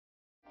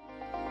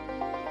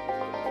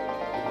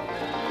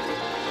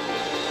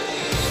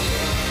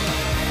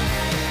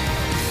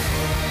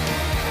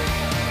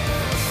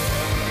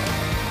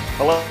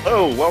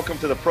Hello, welcome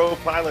to the Pro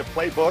Pilot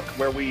Playbook,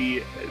 where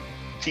we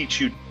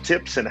teach you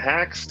tips and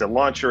hacks to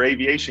launch your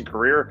aviation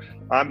career.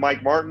 I'm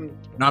Mike Martin.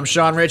 And I'm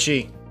Sean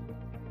Ritchie.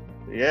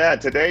 Yeah,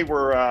 today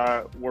we're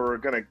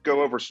going to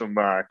go over some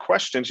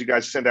questions. You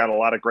guys send out a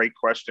lot of great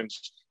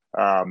questions.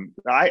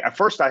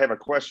 First, I have a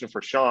question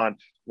for Sean.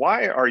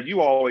 Why are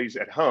you always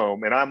at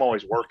home and I'm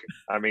always working?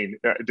 I mean,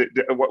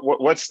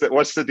 what's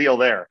the deal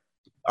there?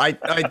 I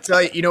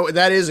tell you,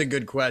 that is a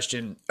good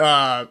question.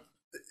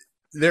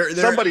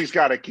 Somebody's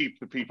got to keep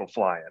the people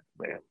flying,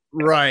 man.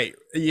 Right.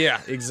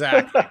 Yeah,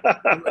 exactly.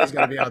 Somebody's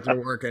got to be out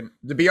there working.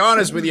 To be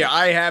honest with you,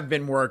 I have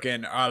been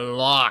working a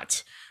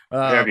lot.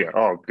 Have you?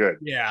 Oh, good.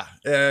 Yeah.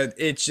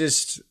 It's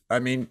just, I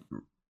mean,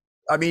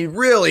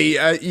 really,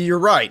 you're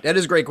right. That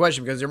is a great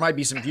question because there might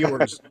be some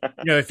viewers,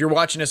 if you're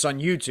watching us on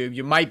YouTube,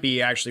 you might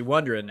be actually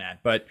wondering that.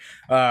 But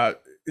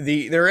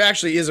there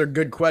actually is a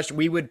good question.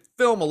 We would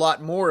film a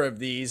lot more of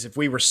these if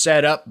we were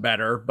set up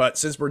better. But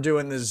since we're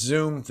doing this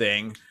Zoom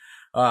thing,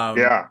 I've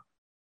got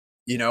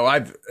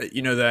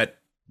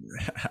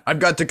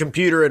the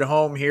computer at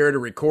home here to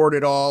record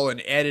it all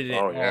and edit it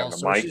all.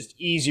 So it's just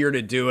easier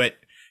to do it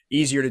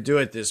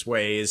this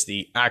way is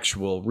the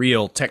actual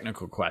real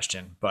technical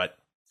question. But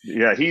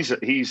yeah, he's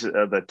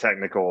the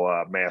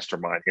technical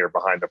mastermind here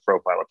behind the Pro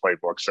Pilot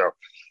Playbook. So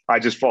I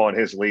just follow in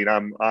his lead.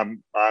 I'm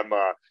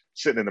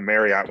sitting in the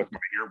Marriott with my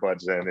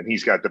earbuds in, and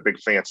he's got the big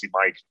fancy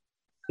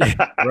mic.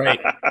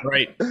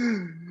 Right.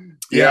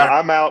 Yeah,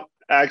 I'm out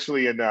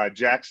actually in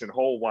Jackson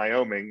Hole,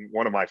 Wyoming,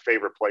 one of my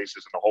favorite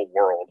places in the whole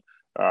world.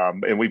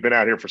 And we've been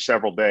out here for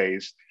several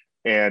days,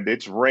 and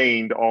it's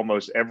rained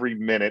almost every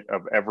minute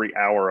of every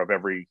hour of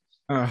every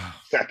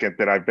second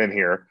that I've been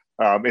here.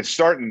 It's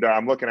starting to,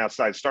 I'm looking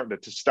outside, starting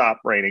to stop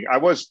raining.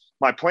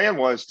 My plan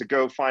was to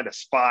go find a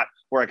spot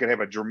where I could have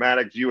a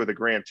dramatic view of the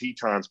Grand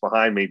Tetons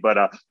behind me, but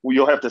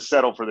you'll have to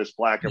settle for this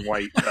black and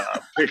white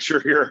picture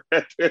here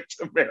at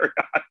Marriott.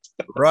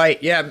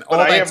 Right. Yeah. All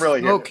that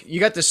smoke. You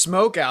got the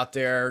smoke out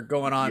there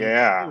going on.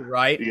 Yeah. Too,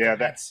 right. Yeah.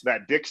 That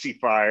Dixie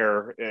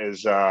fire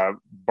is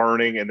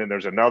burning. And then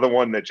there's another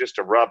one that just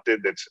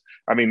erupted.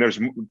 There's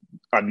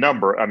a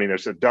number. I mean,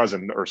 there's a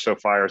dozen or so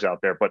fires out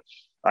there, but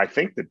I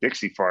think the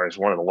Dixie fire is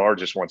one of the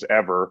largest ones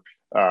ever.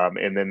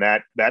 And then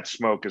that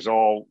smoke is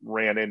all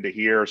ran into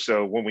here.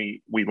 So when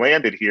we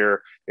landed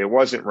here, it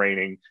wasn't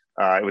raining.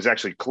 It was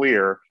actually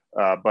clear.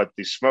 But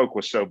the smoke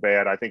was so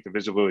bad. I think the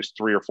visibility was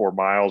 3 or 4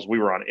 miles. We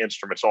were on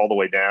instruments all the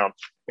way down.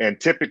 And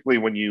typically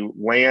when you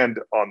land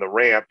on the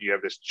ramp, you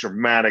have this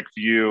dramatic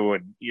view,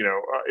 and,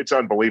 it's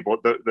unbelievable.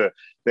 The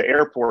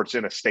airport's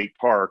in a state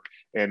park,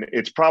 and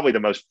it's probably the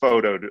most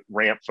photoed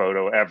ramp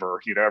photo ever.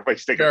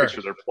 Everybody's taking pictures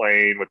of their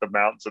plane with the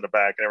mountains in the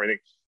back and everything.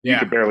 Yeah. You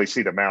can barely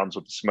see the mountains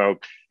with the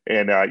smoke.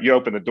 And you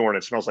open the door and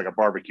it smells like a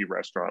barbecue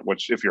restaurant,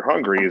 which if you're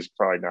hungry is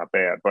probably not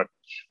bad. But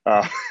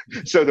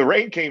so the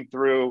rain came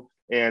through.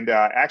 And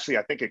actually,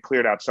 I think it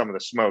cleared out some of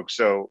the smoke.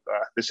 So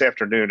this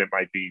afternoon, it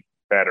might be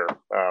better.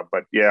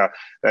 But yeah,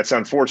 that's an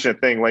unfortunate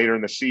thing later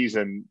in the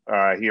season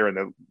here in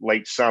the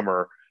late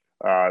summer.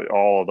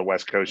 All of the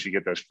West Coast, you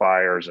get those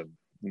fires, and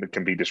it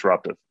can be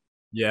disruptive.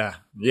 Yeah.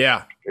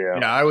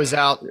 I was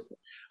out.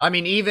 I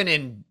mean, even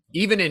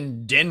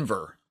in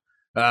Denver,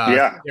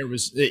 there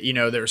was,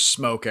 there's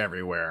smoke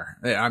everywhere.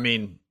 I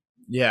mean,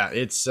 yeah,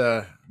 it's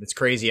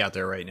crazy out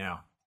there right now.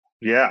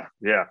 Yeah.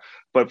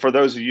 But for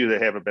those of you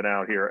that haven't been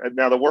out here,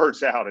 now the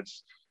word's out,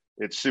 it's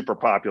super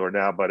popular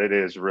now, but it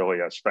is really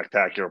a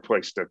spectacular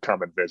place to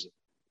come and visit.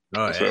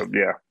 Oh, so,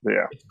 yeah.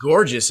 It's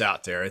gorgeous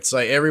out there. It's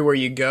like everywhere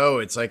you go,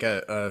 it's like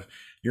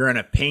you're in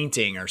a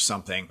painting or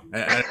something.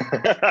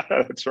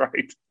 That's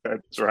right.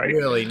 That's right.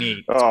 Really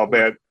neat. Oh,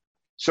 man.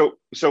 So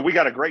we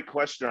got a great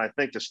question, I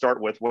think, to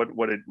start with. What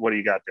do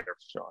you got there,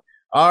 Sean?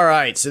 All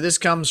right. So this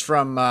comes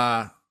from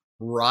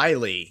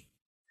Riley,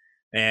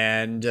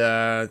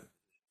 and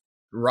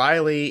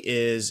Riley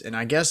is, and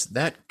I guess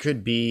that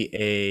could be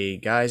a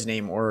guy's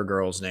name or a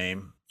girl's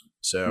name.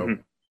 So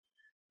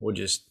we'll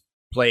just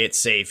play it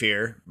safe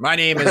here. My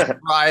name is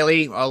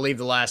Riley. I'll leave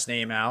the last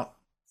name out.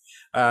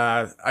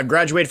 I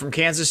graduated from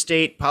Kansas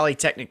State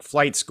Polytechnic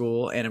Flight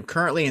School, and I'm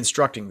currently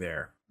instructing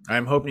there.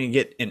 I'm hoping to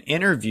get an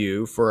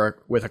interview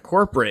with a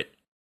corporate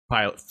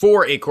pilot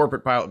for a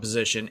corporate pilot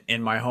position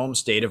in my home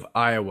state of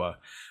Iowa.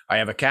 I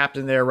have a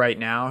captain there right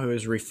now who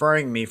is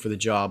referring me for the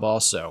job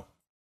also.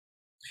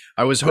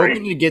 I was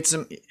hoping to get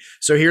some.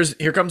 So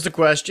here comes the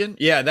question.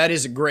 Yeah, that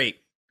is a great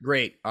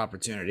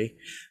opportunity.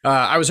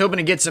 I was hoping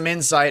to get some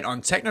insight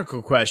on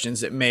technical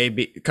questions that may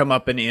come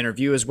up in the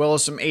interview, as well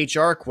as some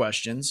HR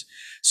questions,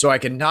 so I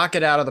can knock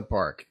it out of the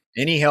park.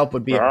 Any help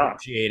would be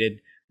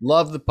appreciated.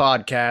 Love the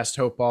podcast.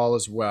 Hope all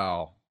is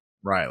well.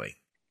 Riley,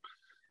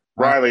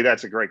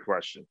 that's a great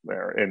question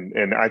there,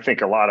 and I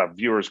think a lot of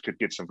viewers could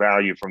get some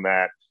value from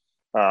that.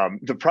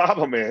 The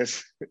problem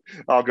is,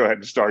 I'll go ahead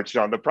and start,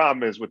 Sean. The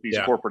problem is with these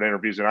corporate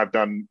interviews, and I've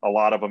done a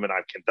lot of them and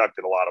I've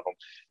conducted a lot of them,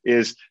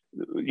 is,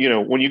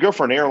 when you go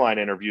for an airline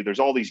interview, there's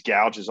all these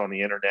gouges on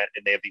the internet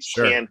and they have these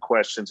canned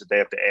questions that they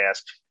have to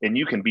ask. And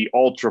you can be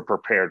ultra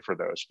prepared for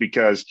those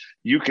because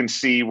you can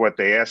see what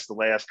they asked the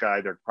last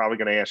guy. They're probably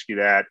going to ask you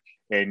that.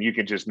 and you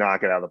can just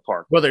knock it out of the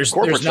park. Well, there's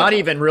not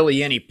even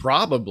really any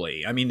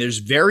probably. I mean, there's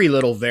very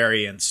little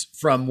variance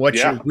from what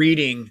you're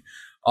reading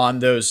on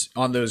those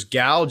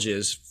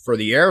gouges for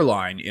the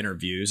airline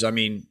interviews. I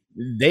mean,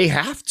 they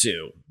have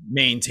to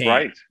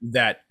maintain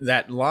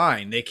that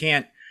line. They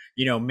can't,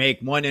 make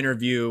one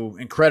interview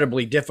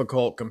incredibly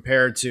difficult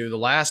compared to the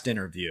last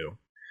interview.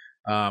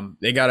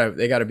 They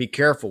gotta be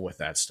careful with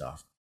that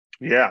stuff.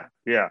 Yeah.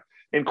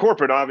 In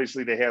corporate,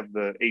 obviously, they have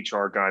the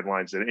HR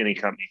guidelines that any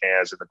company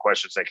has and the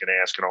questions they can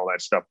ask and all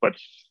that stuff. But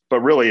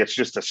really, it's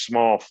just a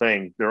small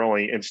thing. They're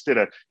only, instead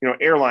of,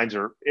 airlines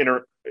are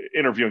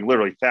interviewing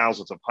literally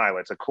thousands of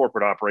pilots. A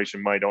corporate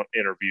operation might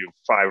interview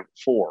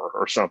 4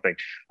 or something.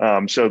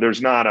 So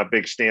there's not a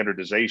big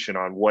standardization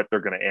on what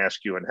they're going to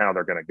ask you and how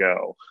they're going to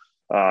go.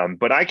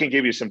 But I can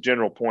give you some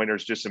general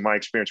pointers just in my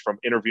experience from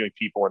interviewing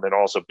people and then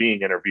also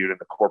being interviewed in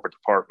the corporate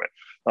department.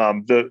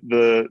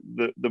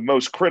 The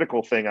most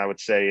critical thing I would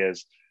say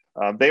is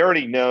they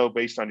already know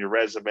based on your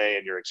resume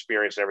and your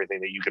experience and everything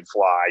that you can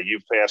fly.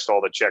 You've passed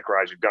all the check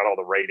rides, you've got all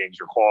the ratings,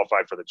 you're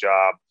qualified for the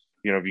job.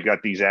 If you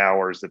got these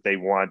hours that they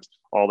want,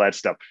 all that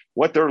stuff.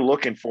 What they're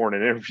looking for in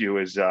an interview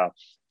is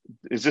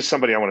this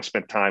somebody I want to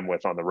spend time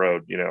with on the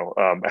road?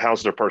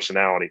 How's their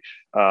personality?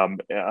 How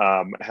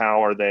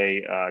are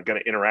they going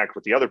to interact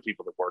with the other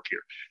people that work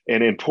here?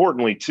 And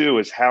importantly, too,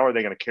 is how are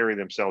they going to carry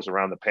themselves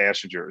around the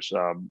passengers?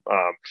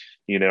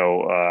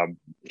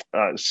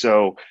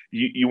 So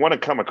you want to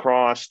come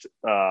across,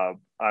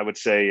 I would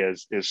say,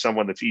 as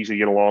someone that's easy to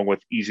get along with,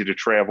 easy to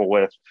travel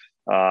with,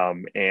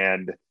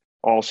 and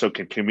also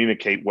can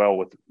communicate well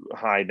with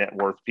high net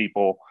worth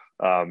people.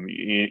 And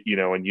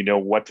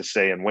what to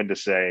say and when to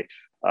say.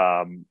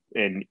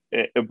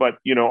 But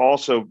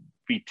also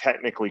be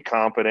technically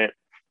competent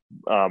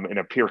and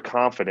appear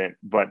confident,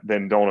 but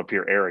then don't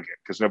appear arrogant,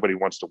 because nobody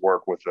wants to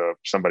work with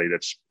somebody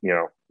that's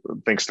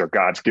thinks they're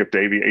God's gift to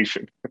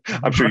aviation.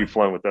 I'm sure you've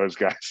flown with those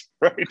guys,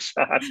 right,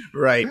 Sean?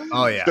 Right.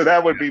 Oh yeah. So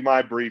that would be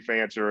my brief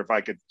answer if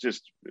I could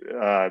just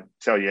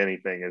tell you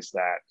anything. Is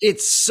that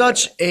it's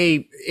such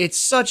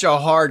a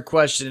hard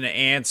question to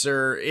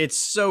answer. It's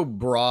so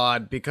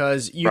broad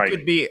because you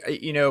could be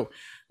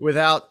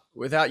without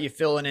you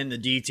filling in the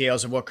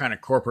details of what kind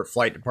of corporate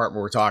flight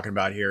department we're talking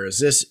about here. Is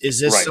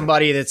this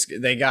somebody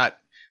they got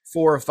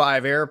 4 or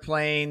 5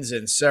 airplanes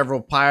and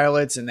several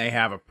pilots and they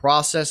have a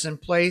process in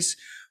place?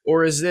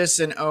 Or is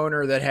this an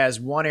owner that has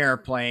one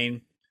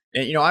airplane?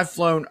 And,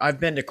 I've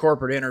been to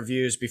corporate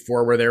interviews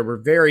before where they were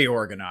very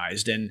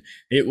organized and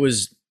it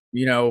was,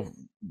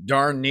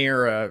 darn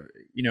near,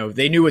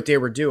 they knew what they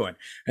were doing.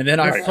 And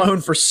then I've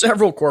flown for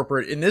several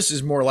corporate, and this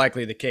is more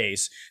likely the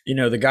case,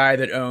 the guy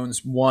that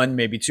owns 1,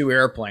 maybe 2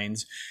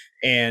 airplanes,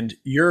 and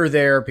you're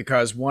there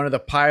because one of the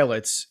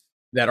pilots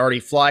that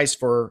already flies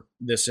for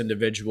this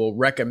individual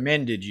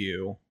recommended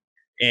you,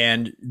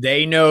 and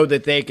they know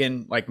that they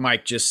can, like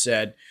Mike just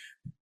said,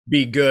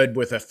 be good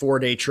with a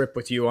 4-day trip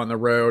with you on the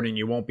road and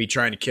you won't be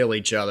trying to kill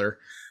each other.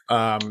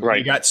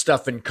 You got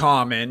stuff in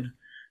common,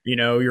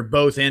 you're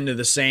both into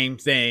the same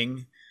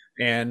thing.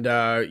 And,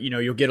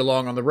 you'll get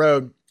along on the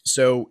road.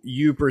 So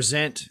you're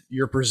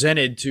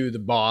presented to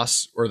the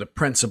boss or the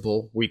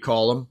principal, we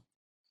call him.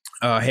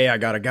 Hey, I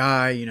got a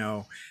guy,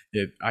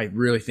 I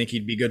really think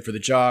he'd be good for the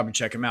job, and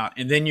check him out.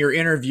 And then your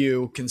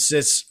interview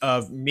consists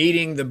of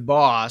meeting the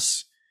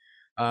boss.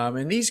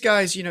 And these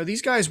guys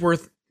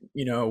worth,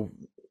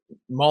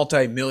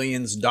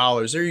 multi-millions of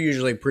dollars. They're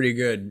usually a pretty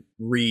good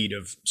read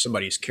of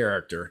somebody's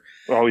character.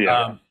 Oh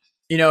yeah.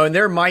 And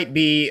there might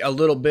be a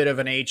little bit of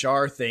an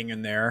HR thing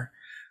in there.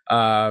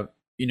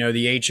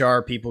 The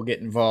HR people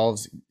get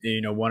involved,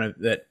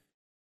 that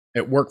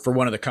work for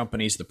one of the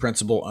companies the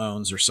principal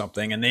owns or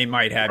something, and they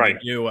might have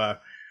you do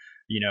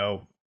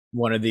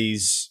one of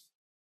these,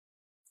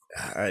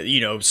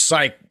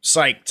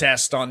 psych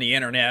test on the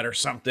internet or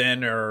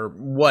something or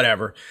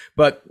whatever.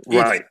 But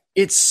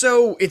it's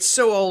so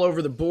all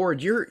over the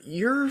board.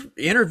 Your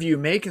interview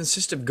may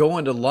consist of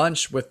going to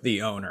lunch with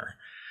the owner.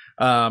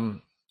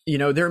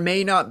 There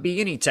may not be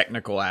any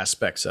technical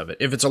aspects of it.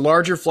 If it's a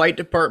larger flight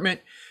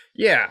department,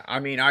 yeah, I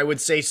mean, I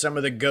would say some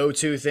of the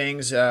go-to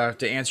things to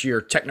answer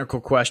your technical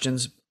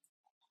questions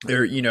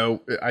there.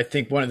 I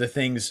think one of the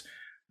things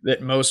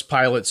that most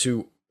pilots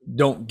who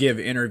don't give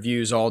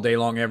interviews all day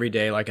long, every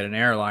day, like at an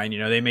airline,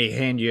 they may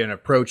hand you an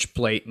approach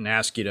plate and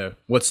ask you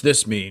what's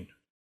this mean?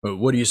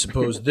 What do you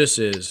suppose this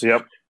is?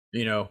 Yep.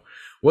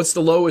 What's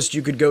the lowest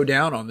you could go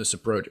down on this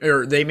approach?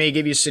 Or they may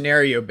give you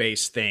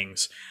scenario-based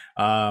things.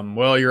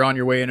 Well, you're on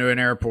your way into an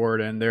airport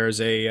and there's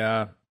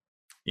that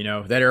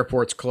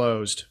airport's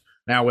closed.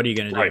 Now, what are you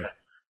going to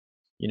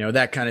do?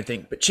 That kind of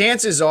thing. But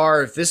chances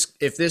are, if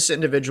this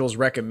individual is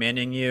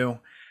recommending you,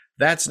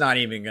 that's not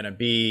even going to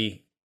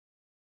be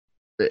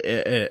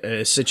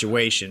a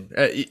situation.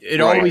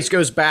 It always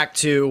goes back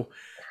to,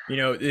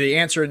 the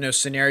answer in those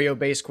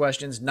scenario-based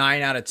questions.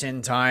 9 out of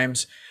 10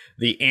 times,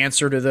 the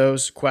answer to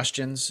those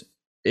questions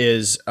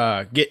is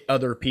get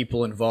other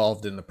people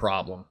involved in the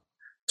problem.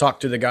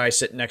 Talk to the guy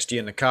sitting next to you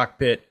in the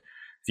cockpit.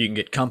 If you can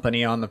get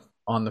company on the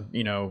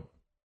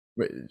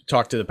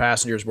talk to the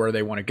passengers where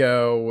they want to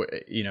go.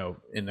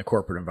 In the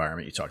corporate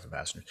environment, you talk to the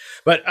passengers.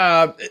 But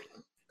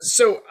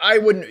so I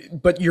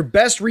wouldn't. But your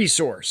best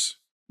resource,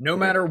 no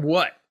matter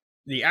what,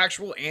 the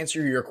actual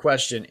answer to your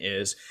question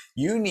is,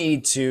 you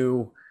need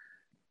to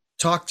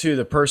talk to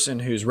the person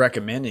who's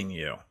recommending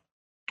you.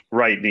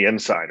 Right, the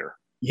insider.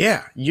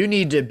 Yeah, you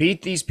need to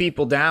beat these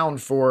people down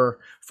for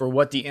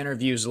what the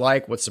interview's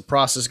like. What's the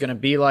process going to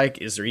be like?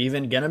 Is there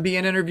even going to be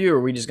an interview? Or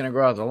are we just going to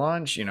go out to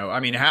lunch? I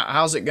mean,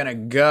 how's it going to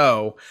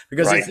go?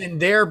 Because Right. it's in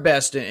their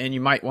best, and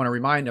you might want to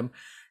remind them,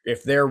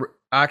 if they're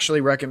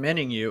actually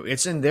recommending you,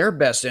 it's in their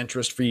best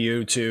interest for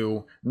you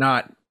to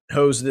not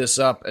hose this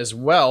up as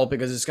well,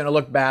 because it's going to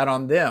look bad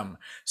on them.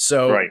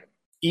 So Right.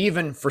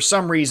 even for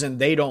some reason,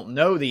 they don't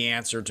know the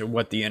answer to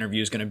what the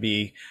interview is going to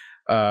be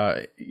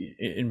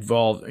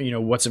involved,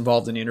 what's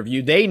involved in the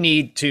interview. They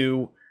need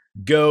to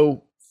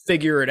go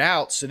figure it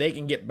out so they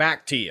can get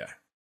back to you,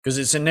 because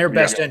it's in their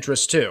best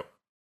interest too.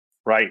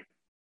 Right.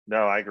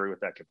 No, I agree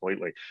with that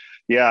completely.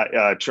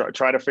 Yeah.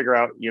 Try to figure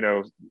out,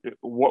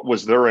 what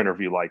was their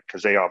interview like?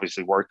 Because they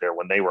obviously worked there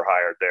when they were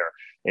hired there,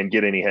 and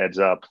get any heads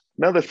up.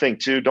 Another thing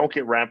too, don't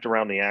get wrapped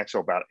around the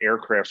axle about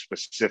aircraft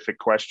specific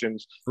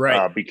questions.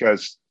 Right.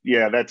 Because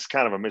that's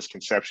kind of a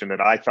misconception that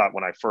I thought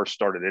when I first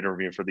started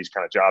interviewing for these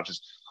kind of jobs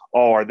is,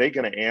 oh, are they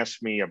going to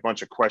ask me a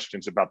bunch of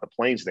questions about the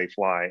planes they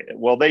fly?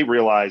 Well, they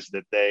realize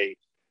that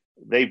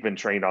they've been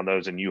trained on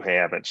those and you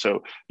haven't.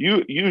 So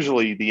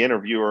usually the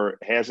interviewer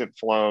hasn't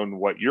flown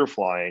what you're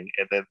flying,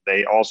 and then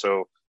they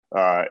also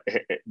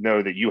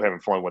know that you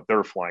haven't flown what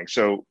they're flying.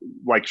 So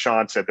like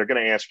Sean said, they're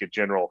going to ask you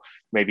general,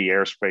 maybe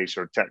airspace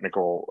or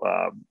technical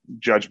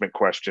judgment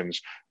questions,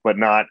 but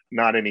not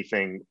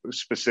anything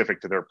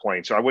specific to their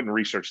plane. So I wouldn't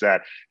research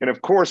that. And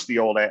of course, the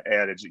old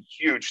adage, a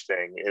huge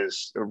thing,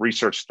 is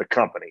research the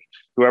company,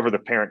 whoever the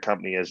parent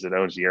company is that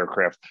owns the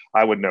aircraft.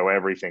 I would know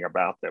everything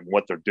about them,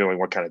 what they're doing,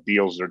 what kind of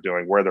deals they're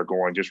doing, where they're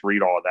going. Just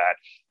read all of that.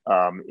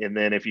 And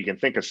then if you can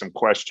think of some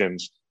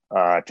questions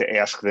to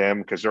ask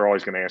them, because they're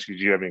always going to ask you,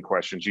 do you have any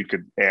questions? You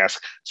could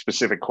ask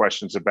specific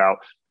questions about,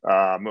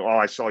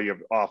 I saw you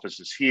have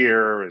offices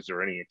here. Is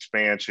there any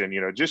expansion?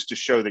 Just to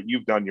show that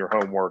you've done your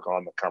homework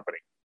on the company.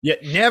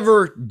 Yet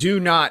never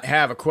do not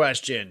have a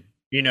question,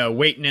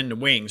 waiting in the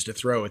wings to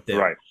throw at them.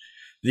 Right.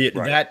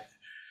 That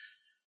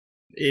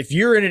if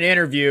you're in an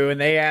interview and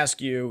they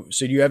ask you,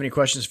 so do you have any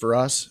questions for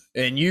us?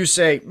 And you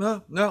say,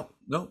 no,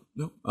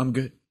 I'm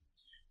good.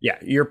 Yeah,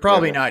 you're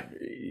probably not.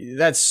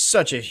 That's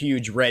such a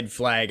huge red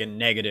flag and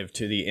negative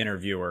to the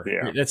interviewer.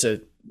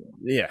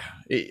 Yeah.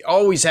 It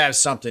always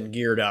has something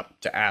geared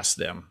up to ask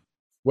them,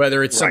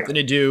 whether it's something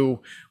to do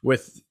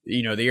with,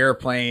 the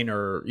airplane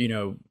or,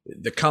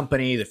 the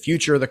company, the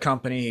future of the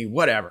company,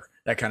 whatever,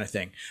 that kind of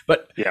thing.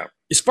 But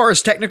as far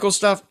as technical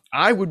stuff,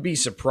 I would be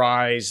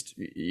surprised.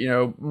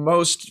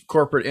 Most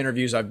corporate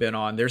interviews I've been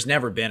on, there's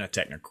never been a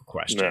technical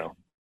question.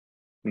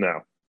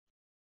 No.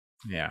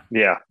 Yeah.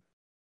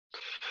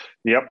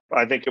 Yep,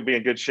 I think you'll be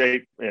in good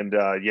shape, and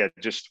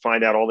just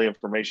find out all the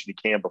information you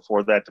can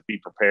before that to be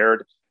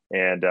prepared.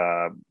 And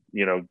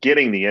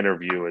getting the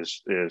interview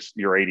is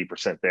you're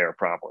 80% there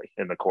probably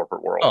in the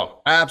corporate world.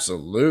 Oh,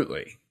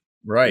 absolutely,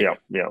 right.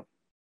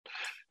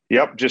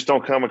 Yep. Just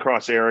don't come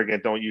across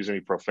arrogant. Don't use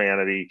any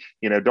profanity.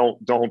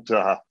 Don't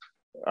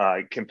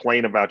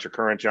complain about your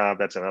current job.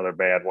 That's another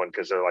bad one,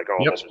 because they're like,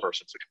 oh, this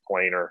person's a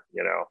complainer.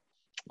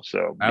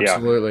 So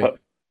absolutely.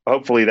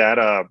 Hopefully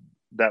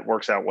that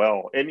works out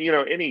well. And,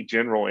 any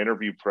general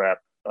interview prep,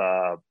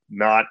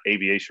 not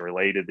aviation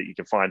related, that you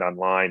can find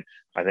online,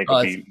 I think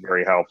would be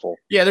very helpful.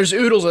 Yeah. There's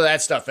oodles of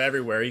that stuff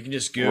everywhere. You can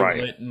just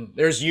Google it, and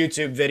there's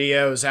YouTube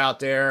videos out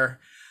there.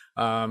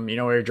 Where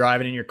you're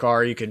driving in your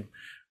car, you can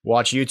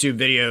watch YouTube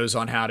videos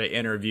on how to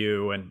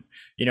interview, and,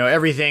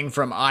 everything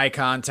from eye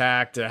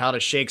contact to how to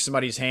shake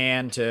somebody's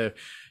hand to,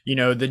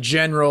 the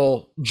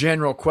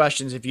general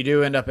questions. If you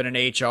do end up in an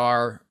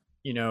HR,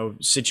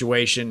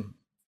 situation,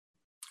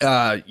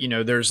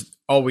 there's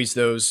always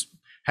those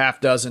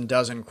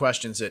dozen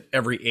questions that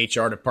every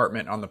HR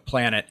department on the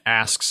planet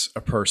asks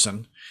a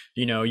person.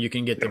 You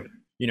can get them,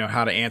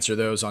 how to answer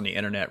those on the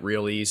internet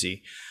real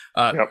easy.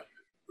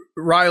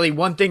 Riley,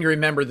 one thing to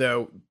remember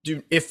though,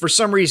 if for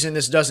some reason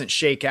this doesn't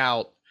shake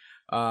out,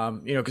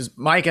 because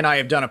Mike and I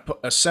have done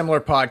a similar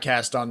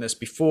podcast on this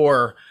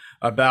before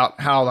about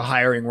how the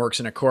hiring works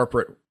in a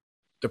corporate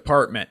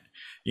department,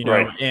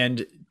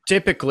 and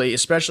typically,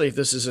 especially if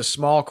this is a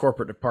small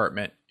corporate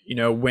department,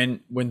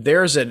 when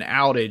there's an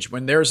outage,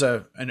 when there's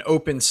an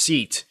open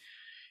seat,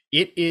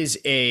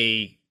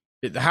 the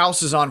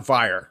house is on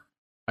fire.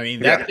 I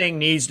mean, that thing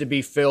needs to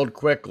be filled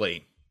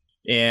quickly.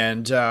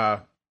 And,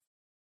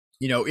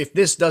 if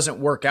this doesn't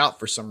work out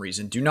for some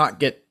reason, do not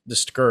get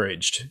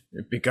discouraged,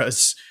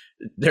 because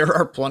there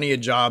are plenty of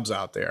jobs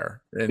out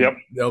there, and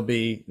there'll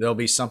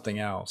be something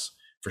else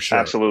for sure.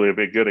 Absolutely. It'll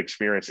be a good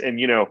experience. And,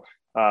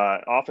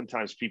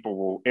 oftentimes people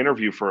will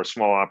interview for a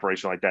small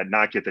operation like that,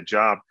 not get the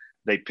job.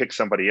 They pick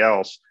somebody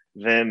else,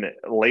 then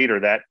later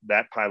that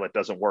pilot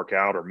doesn't work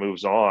out or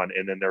moves on,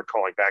 and then they're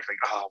calling back like,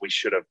 oh, we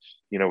should have,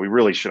 we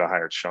really should have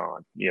hired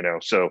Sean.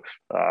 So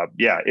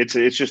yeah,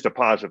 it's just a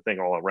positive thing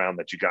all around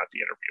that you got the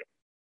interview.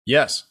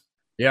 Yes.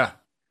 Yeah.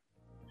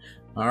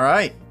 All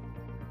right.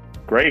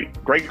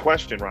 Great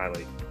question,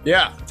 Riley.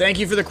 Yeah, thank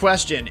you for the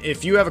question.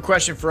 If you have a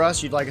question for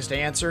us you'd like us to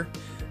answer,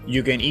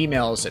 you can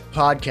email us at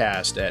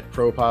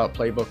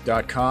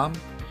podcast@propilotplaybook.com,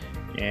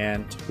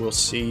 and we'll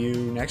see you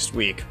next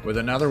week with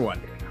another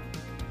one.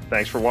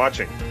 Thanks for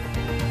watching.